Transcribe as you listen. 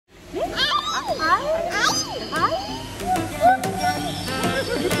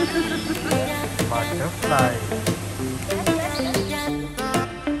butterfly.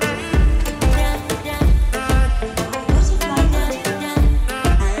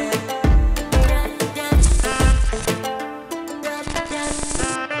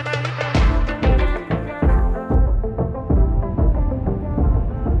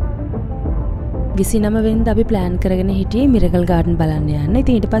 විසිනම වෙනිද අපි plan කරගෙන හිටියේ මිරකල් ගාඩන් බලන්න යන්න.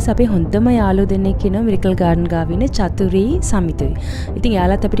 ඉතින් ඊට පස්සේ අපේ හොඳම යාළුවෝ දෙන්නෙක් ඉන්නවා මිරකල් ගාඩන් ගාව ඉන්න චතුරි සමිතුයි. ඉතින්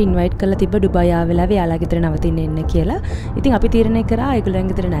යාළුවත් අපිට ඉන්වයිට් කරලා තිබ්බ ඩුබායි ආව වෙලාවේ යාළුවා ගෙදර නවතින්න එන්න කියලා. ඉතින් අපි තීරණය කරා ඒගොල්ලන්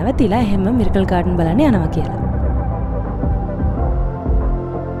ගෙදර නැවතිලා එහෙම මිරකල් ගාඩන් බලන්න යනවා කියලා.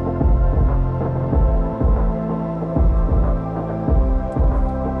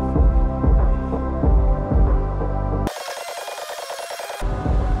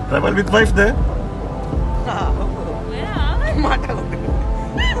 Travel with wife there?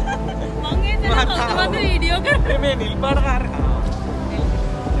 Video कर मैं नील पाड़ कर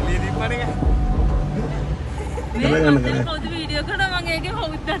नील पाड़ गया मैं खुद वीडियो करना मांगे कि हो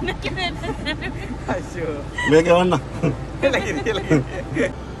उतरने के अच्छा मैं क्या बनना लगी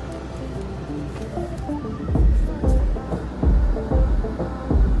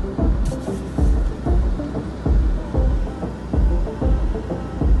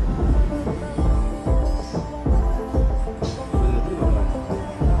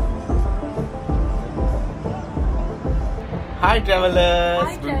Hi travelers,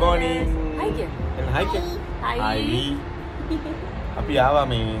 Hi, good morning. Hi Kim. And hi Kim. Hi. අපි ආවා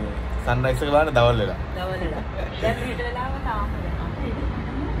මේ සන්රයිස් එක බලන්න දවල් වෙලා. දැන් මෙහෙට වෙලාව තාම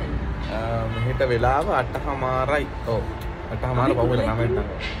මෙහෙට වෙලාව 8:00යි. ඔව්. 8:00 පහුවෙල 9ට නම්.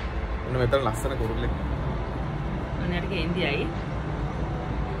 මෙන්න මෙතන ලස්සන කුරුල්ලෙක්. අනේට කේන්දියයි.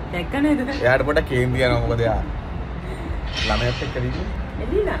 දැක්ක නේද? එයාට පොඩ්ඩක් කේන්දිය යනවා මොකද එයා ළමයෙක් එක්ක ඉන්නේ.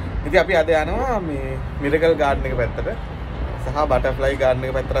 එළිනා. ඉතින් අපි අද යනවා මේ මිරකල් ගාඩන් එක පැත්තට. සහ බටර්ෆ්ලයි ගාඩන්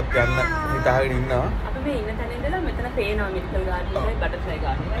එක පැත්තට යන්න හිතාගෙන ඉන්නවා. අපි මේ ඉන්න තැන ඉඳලා මෙතන පේනවා මිරකල් ගාඩන් එකයි බටර්ෆ්ලයි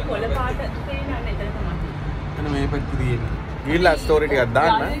ගාඩන් එකයි කොළ පාට පේනවා එතන තමයි. එතන මේ පැත්තේ තියෙන්නේ. ගිහිල්ලා ස්ටෝරි ටිකක්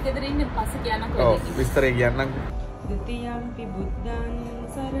දාන්න. යාළුවෙක් ගෙදර ඉන්නේ පස්සේ කියන්නකෝ. ඔව් විස්තරේ කියන්නම්. द्वितीयंपि बुद्धां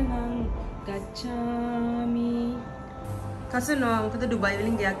शरणं गच्छामि. කසනවා මොකද ඩුබායි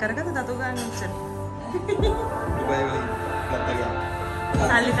වලින් ගයක් කරගත්ත තතු ගන්න උච්චර. ඩුබායි වලින් ගත්තා ගියා.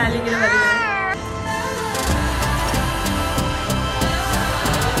 සල්ලි කියලා බැරිද?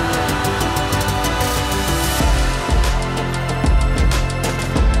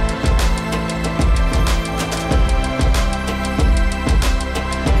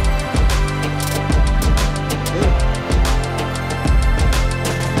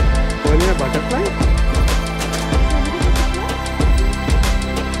 Butterfly?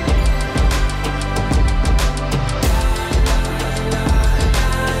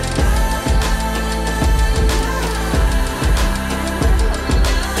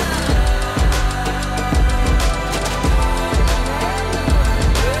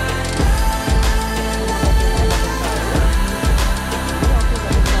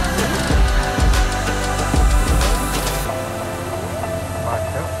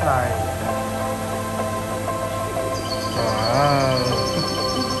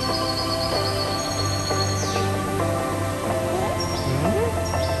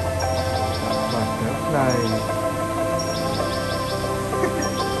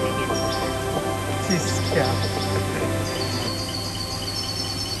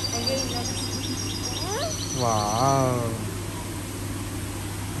 Wow.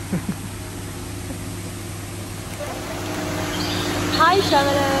 Hi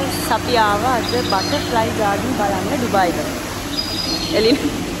travelers, අපි ආවා අද බටර්ෆ්ලයි ගාඩන් බලන්න ඩුබායිට. එලින්.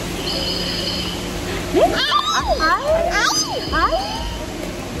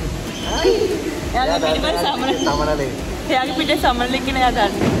 එයාගේ පිටිපස්ස සමනලේ. එයාගේ පිටේ සමනලේ කියන එයා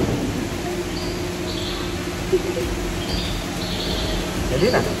දන්නේ.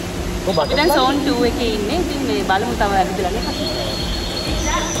 එලිනා. අපි දැන් zone 2 එකේ ඉන්නේ. ඉතින් මේ බලමු තව ඇවිදලා නේ කතා.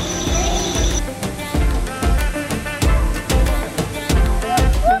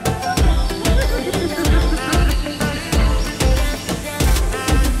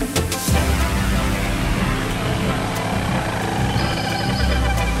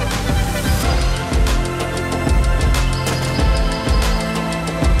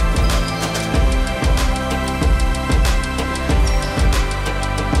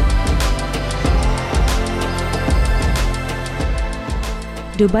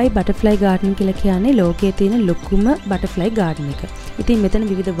 ඩුබයි බටර්ෆ්ලයි ගාඩන් කියලා කියන්නේ ලෝකයේ තියෙන ලොකුම බටර්ෆ්ලයි ගාඩන් එක. ඉතින් මෙතන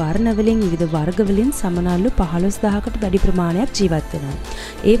විවිධ වර්ණ වලින් විවිධ වර්ග වලින් සමනල්ලු 15000කට වැඩි ප්‍රමාණයක් ජීවත් වෙනවා.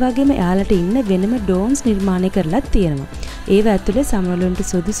 ඒ වගේම එයාලට ඉන්න වෙනම ඩෝම්ස් නිර්මාණය කරලා තියෙනවා. ඒව ඇතුලේ සමනලුන්ට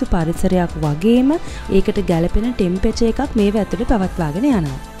සුදුසු පරිසරයක් වගේම ඒකට ගැළපෙන ටෙම්පරේචර් එකක් මේව ඇතුලේ පවත්වාගෙන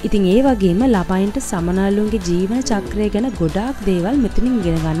යනවා. ඉතින් ඒ වගේම ළමයින්ට සමනල්ලුන්ගේ ජීවන චක්‍රය ගැන ගොඩාක් දේවල් මෙතනින්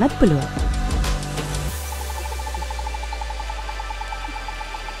ඉගෙන ගන්නත් පුළුවන්.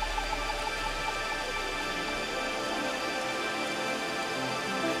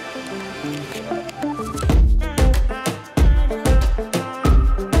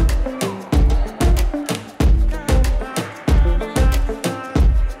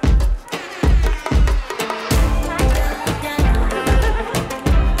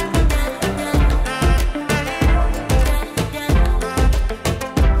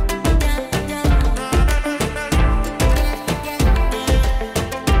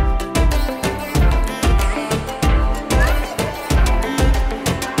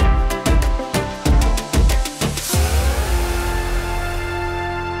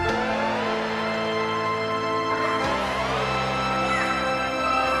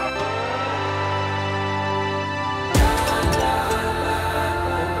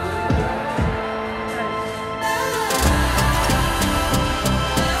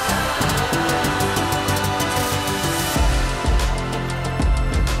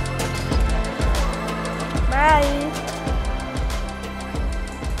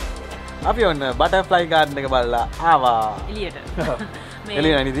 අපි ඔන්න බටර්ෆ්ලයි ගාඩන් එක බලලා ආවා එළියට.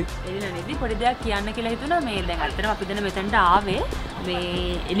 එළිය නැනිදි. එළිය නැනිදි පොඩි දෙයක් කියන්න කියලා හිතුණා. මේ දැන් අත්‍තරම අපි දැන් මෙතනට ආවේ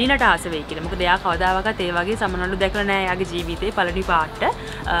මේ එළිනට ආස වෙයි කියලා. මොකද එයා කවදාවත් ඒ වගේ සමනලු දැකලා නැහැ එයාගේ ජීවිතේ පළඩි පාට.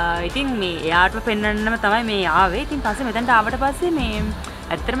 ඉතින් මේ එයාටම පෙන්වන්නම තමයි මේ ආවේ. ඉතින් පස්සේ මෙතනට ආවට පස්සේ මේ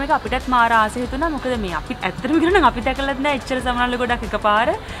ඇත්තටම මේක අපිටත් මාර ආස හිතුණා. මොකද මේ අපි ඇත්තටම කියනවා නම් අපි දැකලත් නැහැ එච්චර සමනලු ගොඩක් එකපාර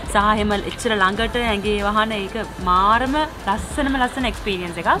සහ එහෙම එච්චර ළඟට ඇඟේ වහන ඒක මාරම ලස්සන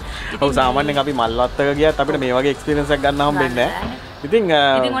එක්ස්පීරියන්ස් එකක්. ඔව් සාමාන්‍යයෙන් අපි මල්වත්තක ගියත් අපිට මේ වගේ එක්ස්පීරියන්ස් එකක් ගන්න හම්බෙන්නේ නැහැ.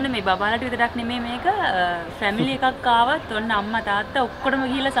 ඉතින් ඔන්න මේ බබාලට විතරක් නෙමෙයි මේක ෆැමිලි එකක් ආවත් ඔන්න අම්මා තාත්තා ඔක්කොටම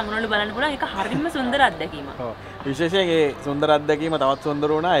ගිහිල්ලා සමනවල බලන්න පුළුවන්. ඒක හරිම සුන්දර අත්දැකීමක්. ඔව් විශේෂයෙන් ඒ සුන්දර අත්දැකීම තවත්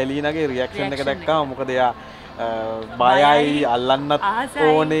සුන්දර වුණා එලීනාගේ රියැක්ෂන් එක දැක්කම. මොකද එයා බයයි අල්ලන්නත්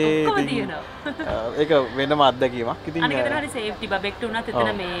ඕනේ. ඉතින් ඒක වෙනම අත්දැකීමක්. ඉතින් අනික එතන හරි සේෆ්ටි බබෙක්ට උනත් එතන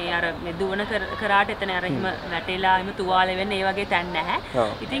මේ අර මේ දුවන කරාට එතන අර හිම වැටෙලා හිම තුවාලේ වෙන්න ඒ වගේ තැන් නැහැ.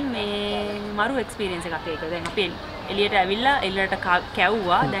 ඉතින් මේ මරු එක්ස්පීරියන්ස් එකක් ඒක. දැන් අපි එළියට ඇවිල්ලා එළියට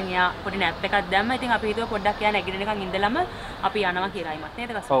කැව්වා. දැන් එයා පොඩි නැප් එකක් දැම්මා. ඉතින් අපි හිතුවා පොඩ්ඩක් එයා නැගිටිනකන් ඉඳලම අපි යනවා කියලා ඉමත්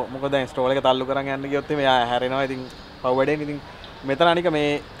නේද කස. ඔව් මොකද දැන් ස්ටෝල් එක තල්ලු කරන් යන්න ගියොත් එයා හැරෙනවා. ඉතින් පව් වැඩෙන් ඉතින් මෙතන අනික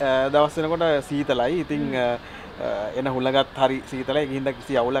මේ දවස් වෙනකොට සීතලයි. ඉතින් එන හුලගත් හරි සීතලයි. ගිහින්ද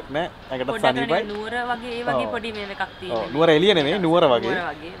කිසි අවුලක් නැහැ. ඒකට සනීපයි. නුවර වගේ ඒ වගේ පොඩි මේ එකක් තියෙනවා. නුවර එළිය නෙමෙයි නුවර වගේ.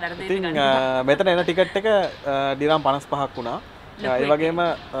 ඉතින් මෙතන එන ටිකට් එක දිරම් 55ක් වුණා. ඒ වගේම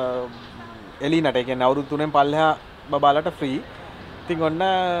එළිනට ඒ කියන්නේ අවුරුදු 3න් පල්ලෙහා බබාලට ෆ්‍රී. ඉතින් ඔන්න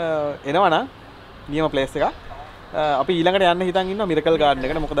එනවනම් නියම ප්ලේස් එකක්. අපි ඊළඟට යන්න හිතන් ඉන්නවා මිරකල් ගාඩන්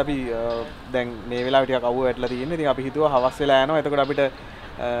එකට. මොකද අපි දැන් මේ වෙලාවේ ටිකක් අවුව වැටලා තියෙන්නේ. ඉතින් අපි හිතුවා හවස් වෙලා යනවා. එතකොට අපිට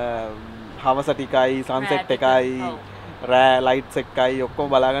හවස ටිකයි සන්සෙට් එකයි රෑ ලයිට්ස් එකයි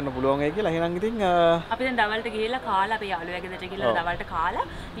ඔක්කොම බලා ගන්න පුළුවන් වෙයි කියලා. එහෙනම් ඉතින් අපි දැන් දවල්ට ගිහලා කාලා අපි යාළුවා ගෙදරට ගිහලා දවල්ට කාලා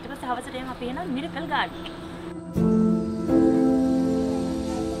ඊට පස්සේ හවසට එමු අපි එනවා මිරකල් ගාඩන්.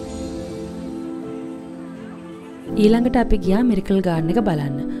 ඊළඟට අපි ගියා මිරකල් ගාඩන් එක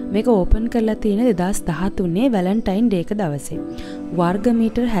බලන්න. මේක ඕපන් කරලා තියෙන 2013 වැලන්ටයින් ඩේ එක දවසේ. වර්ග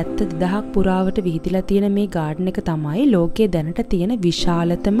මීටර් 72000ක් පුරාවට විහිදිලා තියෙන මේ ගාඩන් එක තමයි ලෝකයේ දැනට තියෙන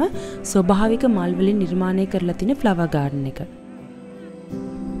විශාලතම ස්වභාවික මල් වලින් නිර්මාණය කරලා තියෙන ෆ්ලවර් ගාඩන් එක.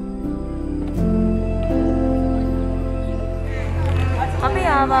 අපි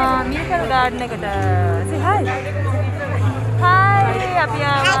ආවා මිරකල් ගාඩන් එකට. say hi. hi අපි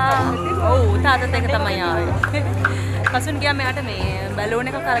ආවා. ඔව් තාත්තත් එක තමයි ආවේ. කසුන් ගියා මෙයාට මේ බැලූන්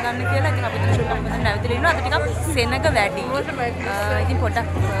එකක් අරගන්න කියලා. ඉතින් අපි තුන් ෂූට් එකක් නැවතිලා ඉන්නවා. අද ටිකක් සෙනග වැඩි. ඉතින් පොඩ්ඩක්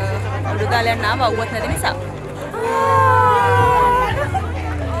උඩු දාලා යන්න ආවා අවුවත් නැති නිසා.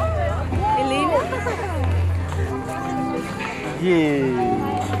 එලින් යේ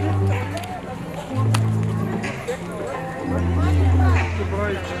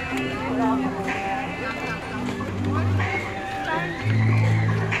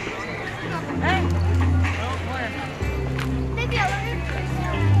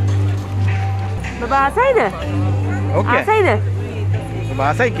Baba asai deh? Oke. Asai deh? Baba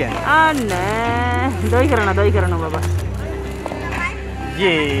asai kan? Aneh. Doi karena baba.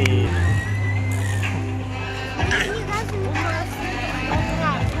 Yeay.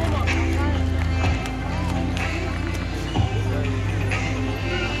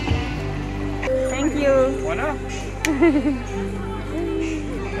 Thank you. Mana?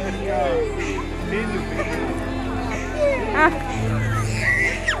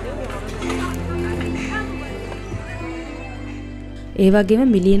 ඒ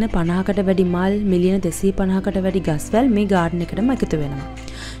වගේම මිලියන 50කට වැඩි මල් මිලියන 250කට වැඩි ගස්වැල් මේ ගාඩන් එකටම එකතු වෙනවා.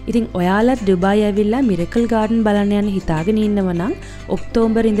 ඉතින් ඔයාලත් ඩුබායි ඇවිල්ලා මිරකල් ගාඩන් බලන්න යන්න හිතාගෙන ඉන්නව නම්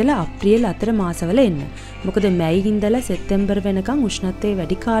ඔක්තෝබර් ඉඳලා අප්‍රේල් අතර මාසවල එන්න. මොකද මැයි ඉඳලා සෙප්තැම්බර් වෙනකන් උෂ්ණත්වයේ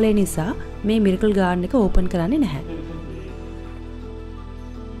වැඩි කාලය නිසා මේ මිරකල් ගාඩන් එක ඕපන් කරන්නේ නැහැ.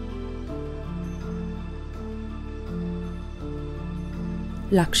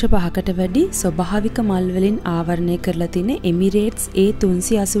 ලක්ෂ 5කට වැඩි ස්වභාවික මල් වලින් ආවරණය කරලා තියෙන එමිරේට්ස්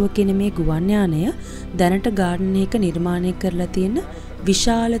A380 කියන මේ ගුවන් යානය දැනට ගාඩන් එක නිර්මාණය කරලා තියෙන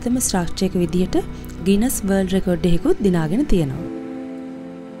විශාලතම ස්ට්‍රක්චර් එක විදිහට ගිනස් වර්ල්ඩ් රෙකෝඩ් එකකුත් දිනාගෙන තියෙනවා.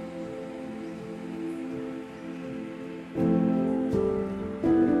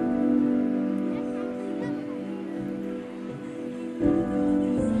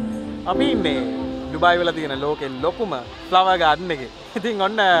 අපි ඉන්නේ ඩුබායි වල තියෙන ලෝකෙන් ලොකුම ෆ්ලවර් ගාඩන් එකේ. ඉතින්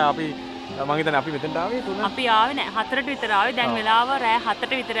ඔන්න අපි මම හිතන්නේ අපි මෙතනට ආවේ 3. අපි ආවේ නෑ 4ට විතර ආවේ. දැන් වෙලාව රෑ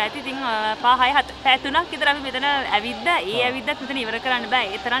 7ට විතර ඇති. ඉතින් 5 6 7 3ක් විතර අපි මෙතන ඇවිද්දා. ඒ ඇවිද්දත් මෙතන ඉවර කරන්න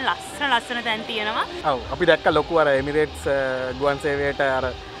බෑ. ඒ තරම් ලස්සන තැන් තියෙනවා. ඔව් අපි දැක්ක ලොකු අර එමිරේට්ස් ගුවන් සේවයට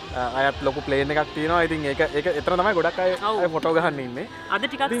අර අයත් ලොකු ප්ලේන් එකක් තියෙනවා. ඉතින් ඒක එතන තමයි ගොඩක් අය ෆොටෝ ගහන්න ඉන්නේ. අද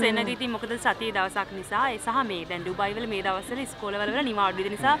ටිකක් සෙනග ඉතින් මොකද සතියේ දවසක් නිසා ඒ සහ මේ දැන් ඩුබායි වල මේ දවස්වල ඉස්කෝලවල නිවාඩු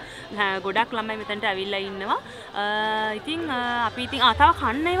විදිහ නිසා ගොඩක් ළමයි මෙතනට ඇවිල්ලා ඉන්නවා. ඉතින් අපි ඉතින් තව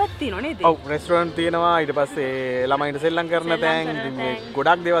කන්න ඒවත් තියෙනවා නේද? ඔව් රෙස්ටුරන්ට් තියෙනවා. ඊට පස්සේ ළමයින්ට සෙල්ලම් කරන තැන් ඉතින් මේ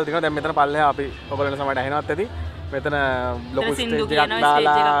ගොඩක් දේවල් තියෙනවා. දැන් මෙතන පල්ලෙහා අපි ඔයගොල්ලෝ සමහරට ඇහෙනවත් ඇති. මෙතන ලොකු ස්ටේජ් එකක්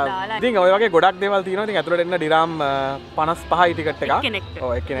දාලා ඉතින් ඔය වගේ ගොඩක් දේවල් තියෙනවා. ඉතින් ඇතුළට එන්න ඩිරාම් 55යි ටිකට් එකක්.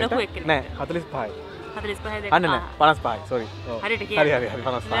 ඔව් එක්කෙනෙක්ට නෑ 45යි. 45 දෙක. අන්න නෑ 55යි sorry. ඔව්. හරියට කියන්න. හරි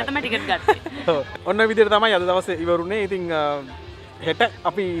 55. මම තමයි ටිකට් ගත්තේ. ඔව්. ඔන්න විදිහට තමයි අද දවසේ ඉවරුනේ. ඉතින් හෙට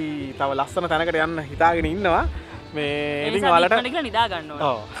අපි තව ලස්සන තැනකට යන්න හිතාගෙන ඉන්නවා. මේ ඉතින් ඔයාලට නිදා ගන්න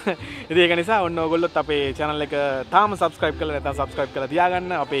ඕනේ. ඔව්. ඉතින් ඒක නිසා ඔන්න ඔයගොල්ලොත් අපේ channel එක තාම subscribe කරලා නැත්නම් subscribe කරලා තියාගන්න.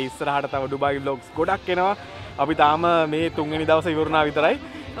 අපේ ඉස්සරහට තව ඩුබායි vlogs ගොඩක් එනවා. අපි තාම මේ 3 වෙනි දවසේ ඉවරුණා විතරයි.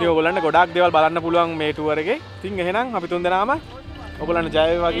 ඉතින් ඔයගොල්ලන්ට ගොඩක් දේවල් බලන්න පුළුවන් මේ tour එකේ. ඉතින් එහෙනම් අපි තුන් දෙනාම ඔයගොල්ලන්ට ජය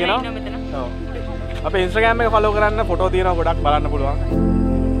වේවා කියනවා. ඔව්. අපේ Instagram එක follow කරන්න ෆොටෝ තියෙනවා ගොඩක් බලන්න පුළුවන්.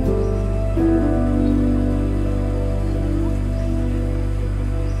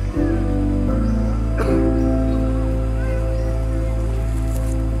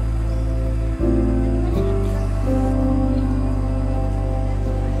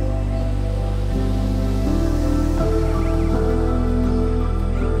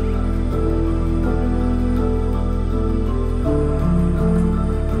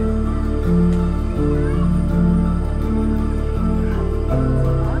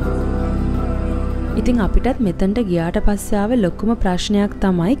 ඉතින් අපිටත් මෙතනට ගියාට පස්සේ ආව ලොකුම ප්‍රශ්නයක්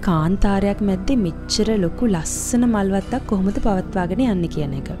තමයි කාන්තාරයක් මැද්දේ මෙච්චර ලොකු ලස්සන මල්වත්තක් කොහොමද පවත්වාගෙන යන්නේ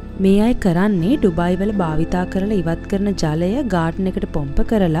කියන එක. මේ අය කරන්නේ ඩුබායි වල භාවිතා කරලා ඉවත් කරන ජලය ගාඩන් එකට පොම්ප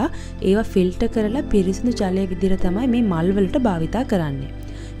කරලා ඒවා ෆිල්ටර් කරලා පිරිසිදු ජලය විදිහට තමයි මේ මල් වලට භාවිතා කරන්නේ.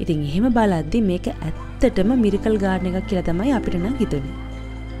 ඉතින් එහෙම බලද්දි මේක ඇත්තටම මිරකල් ගාඩන් එකක් කියලා තමයි අපිට නම් හිතුනේ.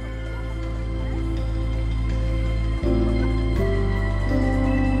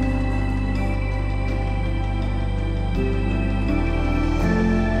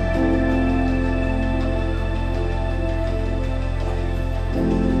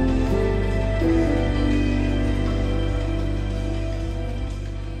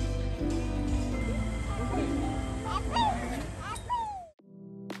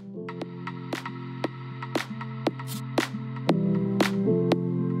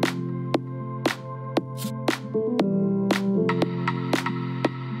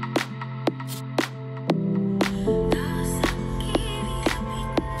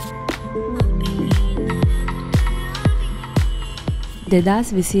 දෙදස්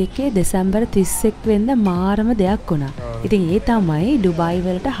 21 දෙසැම්බර් 31 වෙනිදා මාරම දෙයක් වුණා. ඉතින් ඒ තමයි ඩුබායි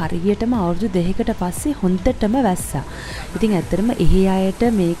වලට හරියටම අවුරුදු 2කට පස්සේ හොන්දටම වැස්සා. ඉතින් ඇත්තටම එහි අයට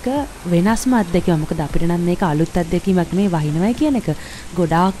මේක වෙනස්ම අත්දැකීමක්. මොකද අපිට නම් මේක අලුත් අත්දැකීමක් නෙවෙයි වහිනවා කියන එක.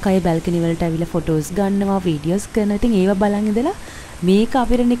 ගොඩාක් අය බැල්කනි වලට ඇවිල්ලා ෆොටෝස් ගන්නවා, වීඩියෝස් කරනවා. ඉතින් ඒව බලන් ඉඳලා මේක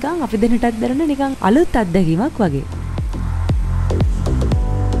අපිට නිකන් අපි දෙන්නටත් දැනුනේ නිකන් අලුත් අත්දැකීමක් වගේ.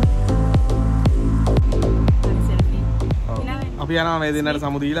 අපි යනවා මේ දිනකට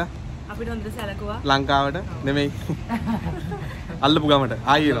සමු දීලා අපිට හොඳට සැලකුවා ලංකාවට නෙමෙයි අල්ලපු ගමට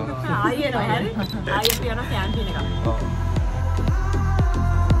ආයෙ එනවා ආයෙ එනවා හරි ආයෙ අපි යනවා ෆෑන් පින එක. ඔව්